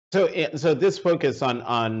So this focus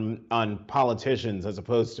on politicians as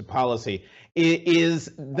opposed to policy,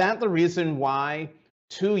 is that the reason why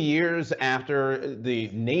 2 years after the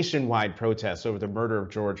nationwide protests over the murder of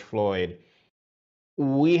George Floyd,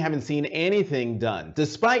 we haven't seen anything done,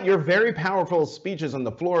 despite your very powerful speeches on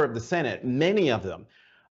the floor of the Senate, many of them,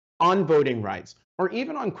 on voting rights or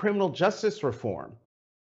even on criminal justice reform?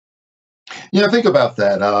 Yeah, think about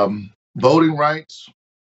that. Voting rights,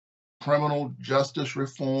 criminal justice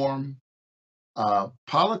reform.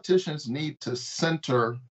 Politicians need to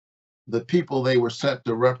center the people they were sent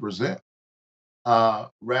to represent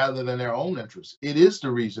rather than their own interests. It is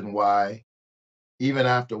the reason why, even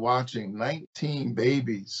after watching 19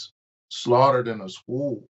 babies slaughtered in a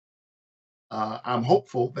school, I'm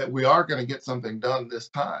hopeful that we are going to get something done this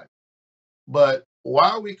time. But why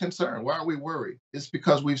are we concerned? Why are we worried? It's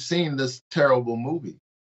because we've seen this terrible movie,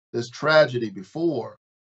 this tragedy before,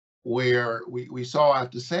 where we saw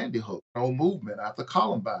after Sandy Hook, no movement, after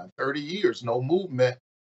Columbine, 30 years, no movement,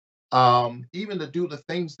 even to do the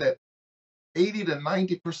things that 80 to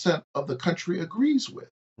 90% of the country agrees with.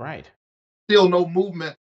 Right. Still no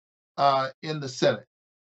movement in the Senate.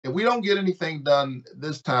 If we don't get anything done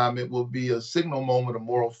this time, it will be a signal moment of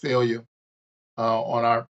moral failure on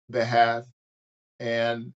our behalf.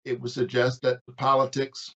 And it would suggest that the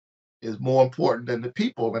politics is more important than the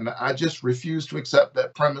people. And I just refuse to accept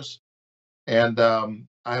that premise. And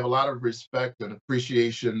I have a lot of respect and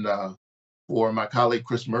appreciation for my colleague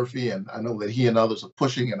Chris Murphy, and I know that he and others are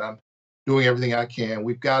pushing, and I'm doing everything I can.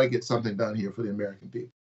 We've got to get something done here for the American people.